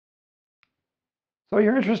So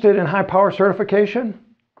you're interested in high power certification?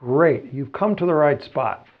 Great, you've come to the right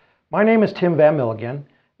spot. My name is Tim Van Milligan,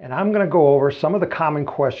 and I'm going to go over some of the common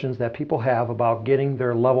questions that people have about getting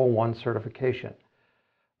their level 1 certification.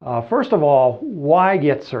 First of all, why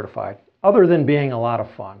get certified? Other than being a lot of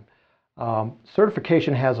fun.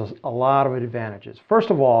 Certification has a lot of advantages. First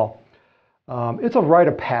of all, it's a rite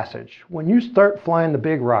of passage. When you start flying the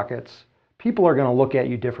big rockets, people are going to look at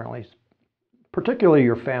you differently, particularly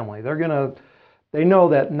your family. They know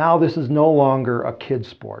that now this is no longer a kid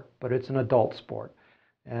sport, but it's an adult sport.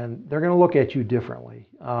 And they're going to look at you differently.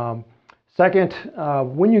 Second,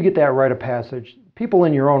 when you get that rite of passage, people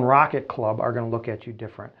in your own rocket club are going to look at you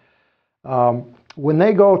different. When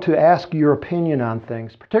they go to ask your opinion on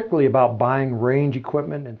things, particularly about buying range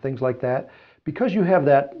equipment and things like that, because you have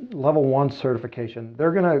that level 1 certification,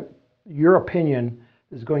 your opinion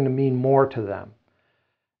is going to mean more to them.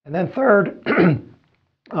 And then third,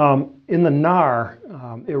 in the NAR,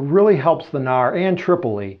 it really helps the NAR and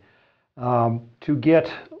Tripoli to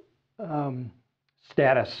get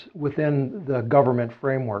status within the government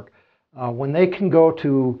framework. When they can go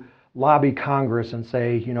to lobby Congress and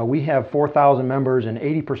say, you know, we have 4,000 members and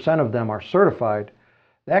 80% of them are certified,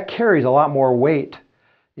 that carries a lot more weight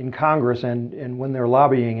in Congress and when they're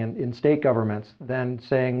lobbying in state governments than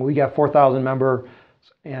saying we got 4,000 members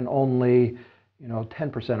and only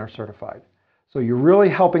 10% are certified. So you're really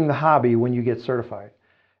helping the hobby when you get certified.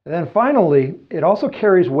 And then finally, it also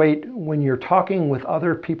carries weight when you're talking with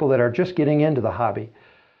other people that are just getting into the hobby.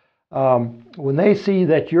 When they see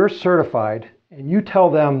that you're certified and you tell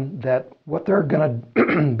them that what they're going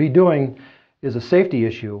to be doing is a safety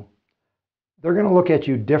issue, they're going to look at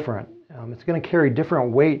you different. It's going to carry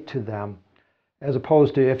different weight to them as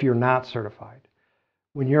opposed to if you're not certified.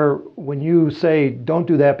 When you say don't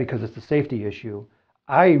do that because it's a safety issue,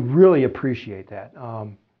 I really appreciate that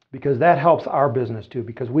because that helps our business too,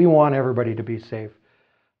 because we want everybody to be safe.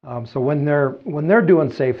 So when they're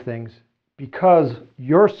doing safe things, because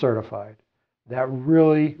you're certified, that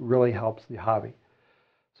really, really helps the hobby.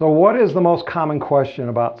 So what is the most common question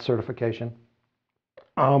about certification?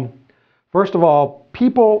 First of all,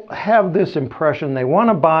 people have this impression they want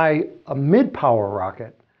to buy a mid-power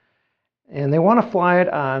rocket and they want to fly it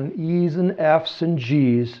on E's and F's and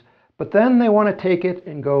G's, but then they want to take it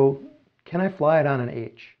and go, can I fly it on an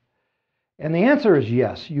H? And the answer is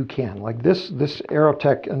yes, you can. Like this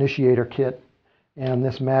Aerotech Initiator Kit and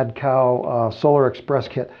this MadCow Solar Express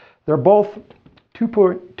Kit, they're both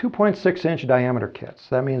 2.6 inch diameter kits.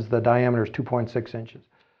 That means the diameter is 2.6 inches.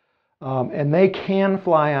 And they can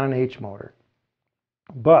fly on an H motor.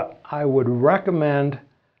 But I would recommend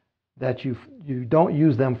that you don't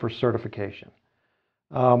use them for certification.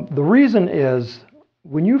 The reason is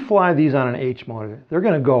when you fly these on an H motor, they're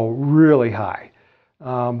going to go really high,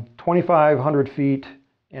 2,500 feet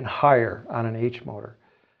and higher on an H motor.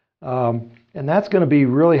 And that's going to be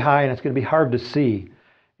really high and it's going to be hard to see.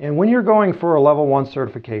 And when you're going for a level 1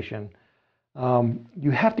 certification,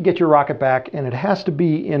 you have to get your rocket back and it has to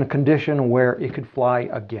be in a condition where it could fly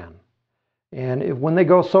again. And when they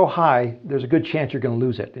go so high, there's a good chance you're going to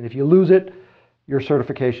lose it. And if you lose it, your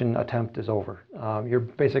certification attempt is over. You're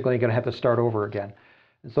basically going to have to start over again.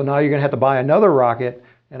 And so now you're going to have to buy another rocket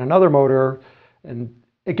and another motor, and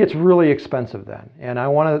it gets really expensive then. And I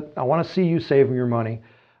want to see you saving your money.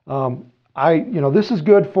 This is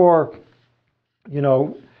good for,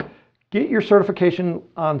 get your certification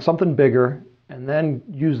on something bigger and then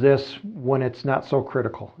use this when it's not so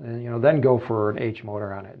critical. And then go for an H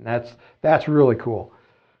motor on it. And that's really cool.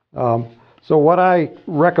 So what I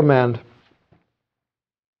recommend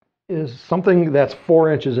is something that's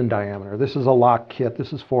 4 inches in diameter. This is a LOC kit.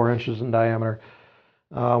 This is 4 inches in diameter.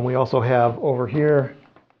 We also have over here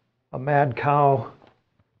a MadCow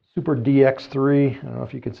Super DX3. I don't know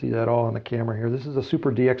if you can see that all on the camera here. This is a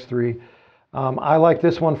Super DX3. I like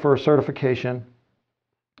this one for certification.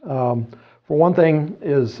 For one thing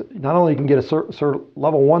is not only you can get a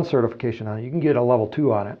level 1 certification on it, you can get a level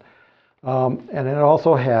 2 on it. And it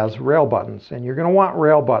also has rail buttons. And you're going to want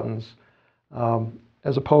rail buttons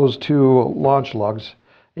as opposed to launch lugs.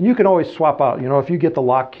 And you can always swap out. If you get the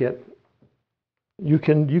LOC kit, you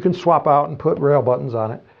can swap out and put rail buttons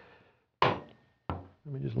on it. Let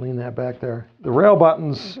me just lean that back there. The rail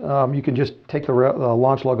buttons, you can just take the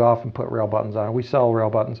launch lug off and put rail buttons on it. We sell rail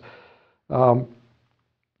buttons.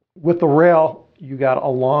 With the rail, you got a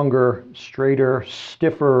longer, straighter,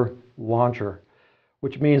 stiffer launcher,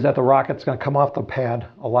 which means that the rocket's going to come off the pad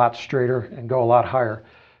a lot straighter and go a lot higher.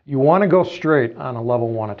 You want to go straight on a level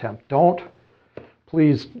 1 attempt. Don't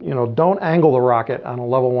angle the rocket on a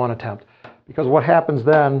level 1 attempt, because what happens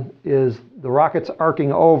then is the rocket's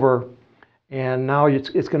arcing over and now it's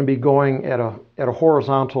going to be going at a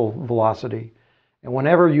horizontal velocity. And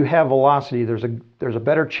whenever you have velocity, there's a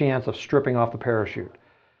better chance of stripping off the parachute.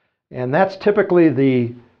 And that's typically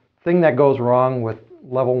the thing that goes wrong with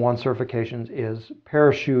level 1 certifications is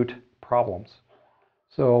parachute problems.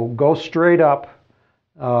 So go straight up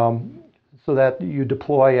so that you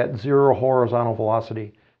deploy at 0 horizontal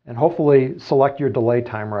velocity, and hopefully select your delay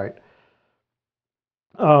time right.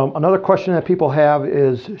 Another question that people have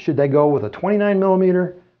is, should they go with a 29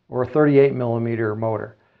 millimeter or a 38 millimeter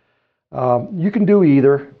motor? You can do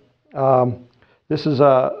either. This is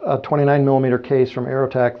a 29 millimeter case from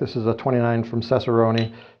Aerotech. This is a 29 from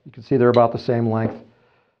Cesaroni. You can see they're about the same length.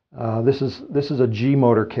 This is a G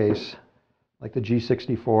motor case, like the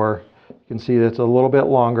G64. You can see that it's a little bit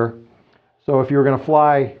longer. So if you're going to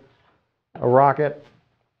fly a rocket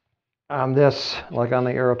on this, like on the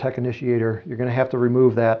Aerotech Initiator, you're going to have to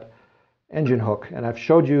remove that engine hook. And I've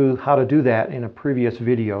showed you how to do that in a previous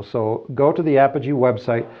video. So go to the Apogee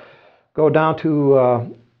website, go down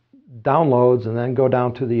to downloads, and then go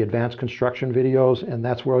down to the advanced construction videos, and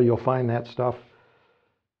that's where you'll find that stuff.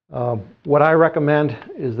 What I recommend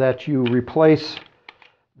is that you replace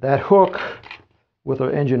that hook with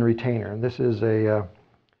an engine retainer. And this is a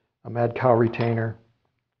MadCow retainer.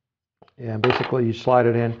 And basically you slide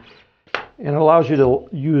it in, and it allows you to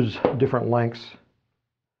use different lengths.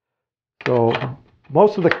 So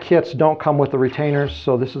most of the kits don't come with the retainers,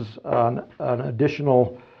 so this is an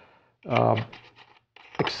additional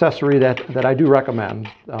accessory that I do recommend.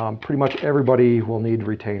 Pretty much everybody will need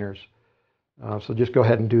retainers. So just go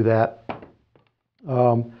ahead and do that.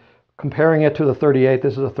 Comparing it to the 38,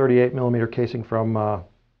 this is a 38 millimeter casing from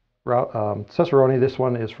Cesaroni. This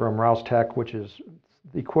one is from Rouse-Tech, which is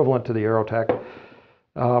the equivalent to the Aerotech.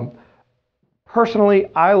 Personally,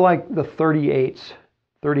 I like the 38s,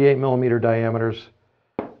 38 millimeter diameters,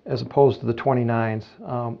 as opposed to the 29s.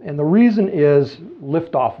 And the reason is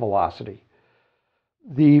liftoff velocity.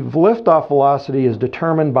 The liftoff velocity is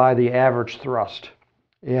determined by the average thrust.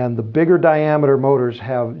 And the bigger diameter motors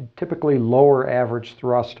have typically lower average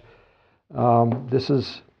thrust. This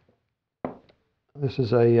is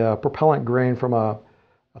a propellant grain from a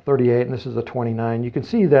 38, and this is a 29. You can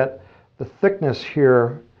see that the thickness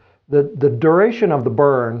here, the duration of the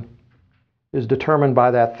burn is determined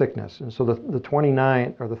by that thickness. And so the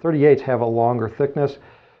 29 or the 38s have a longer thickness,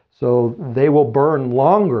 so they will burn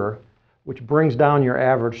longer, which brings down your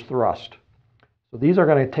average thrust. So these are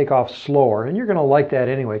going to take off slower, and you're going to like that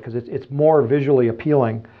anyway because it's more visually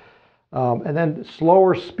appealing. And then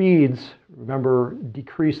slower speeds, remember,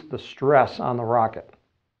 decrease the stress on the rocket.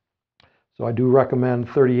 So I do recommend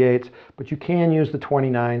 38s, but you can use the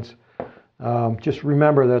 29s. Just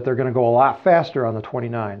remember that they're going to go a lot faster on the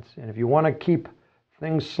 29s. And if you want to keep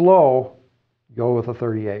things slow, go with a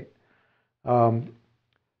 38.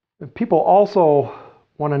 People also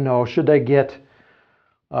want to know, should they get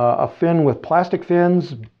a fin with plastic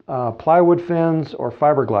fins, plywood fins, or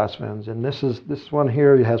fiberglass fins? And this one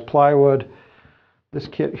here, it has plywood. This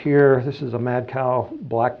kit here, this is a MadCow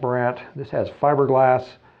black Brant. This has fiberglass.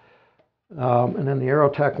 And then the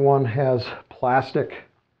Aerotech one has plastic.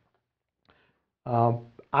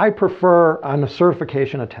 I prefer, on a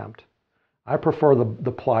certification attempt, I prefer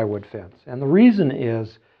the plywood fins. And the reason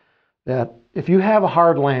is that if you have a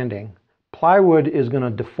hard landing, plywood is going to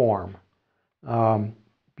deform.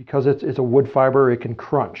 Because it's a wood fiber, it can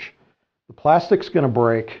crunch. The plastic's going to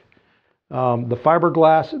break. The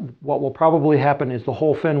fiberglass, what will probably happen is the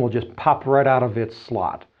whole fin will just pop right out of its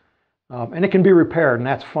slot. And it can be repaired, and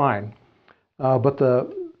that's fine. But the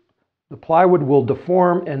plywood will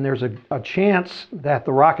deform, and there's a chance that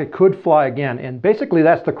the rocket could fly again. And basically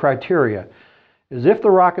that's the criteria, is if the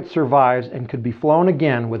rocket survives and could be flown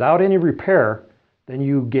again without any repair, then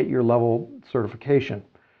you get your level certification.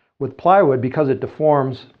 With plywood, because it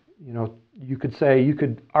deforms, you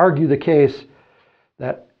could argue the case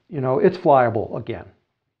that, it's flyable again.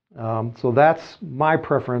 So that's my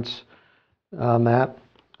preference on that.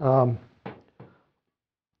 And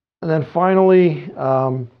then finally,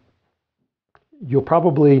 you'll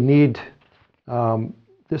probably need,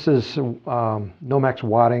 this is Nomex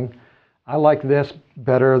Wadding. I like this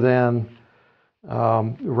better than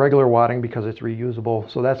regular wadding because it's reusable.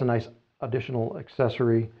 So that's a nice additional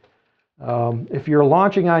accessory. If you're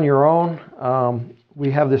launching on your own,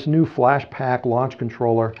 we have this new Flash Pack launch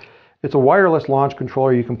controller. It's a wireless launch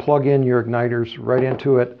controller. You can plug in your igniters right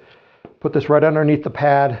into it. Put this right underneath the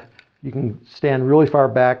pad. You can stand really far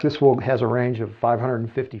back. This has a range of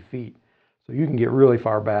 550 feet. So you can get really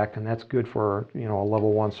far back, and that's good for a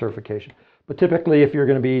level 1 certification. But typically, if you're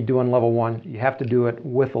going to be doing level 1, you have to do it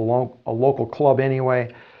with a local club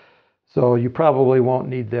anyway. So you probably won't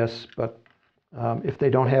need this, but if they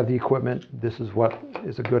don't have the equipment, this is what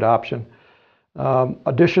is a good option.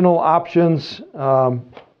 Additional options,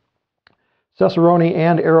 Cesaroni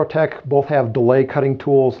and Aerotech both have delay cutting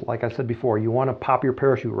tools. Like I said before, you want to pop your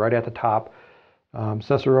parachute right at the top.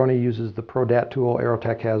 Cesaroni uses the ProDat tool.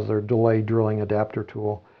 Aerotech has their delay drilling adapter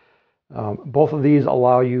tool. Both of these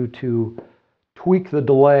allow you to tweak the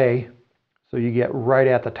delay so you get right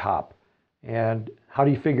at the top. And how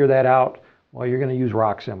do you figure that out? Well, you're going to use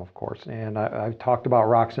RockSim, of course. And I've talked about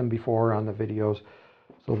RockSim before on the videos.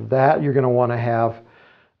 So that you're going to want to have.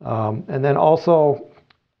 And then also,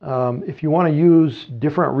 if you want to use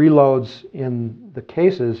different reloads in the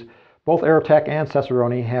cases, both Aerotech and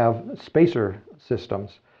Cesaroni have spacer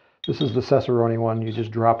systems. This is the Cesaroni one. You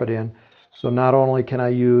just drop it in. So not only can I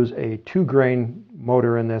use a 2-grain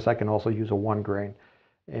motor in this, I can also use a 1-grain.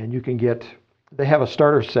 And you can get, they have a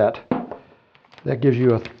starter set that gives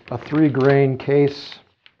you a 3-grain case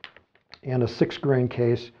and a 6-grain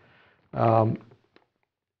case.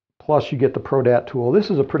 Plus you get the ProDat tool. This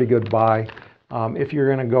is a pretty good buy if you're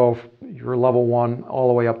going to go your level 1 all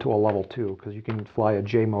the way up to a level 2, because you can fly a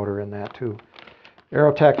J motor in that too.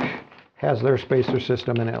 Aerotech has their spacer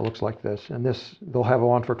system, and it looks like this. And this, they'll have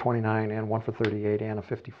one for 29 and one for 38 and a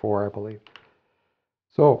 54, I believe.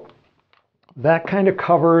 So that kind of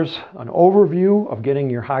covers an overview of getting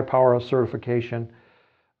your high power certification.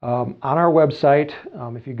 On our website,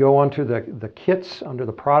 if you go onto the kits under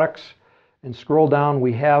the products and scroll down,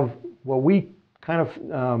 we have what we kind of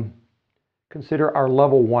consider our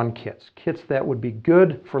level 1 kits. Kits that would be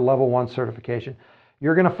good for level 1 certification.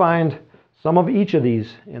 You're going to find some of each of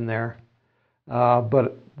these in there.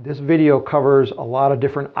 But this video covers a lot of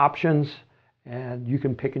different options, and you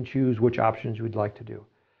can pick and choose which options you'd like to do.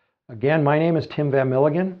 Again, my name is Tim Van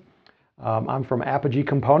Milligan. I'm from Apogee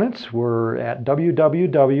Components. We're at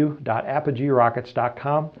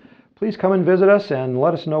www.apogeerockets.com. Please come and visit us and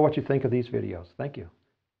let us know what you think of these videos. Thank you.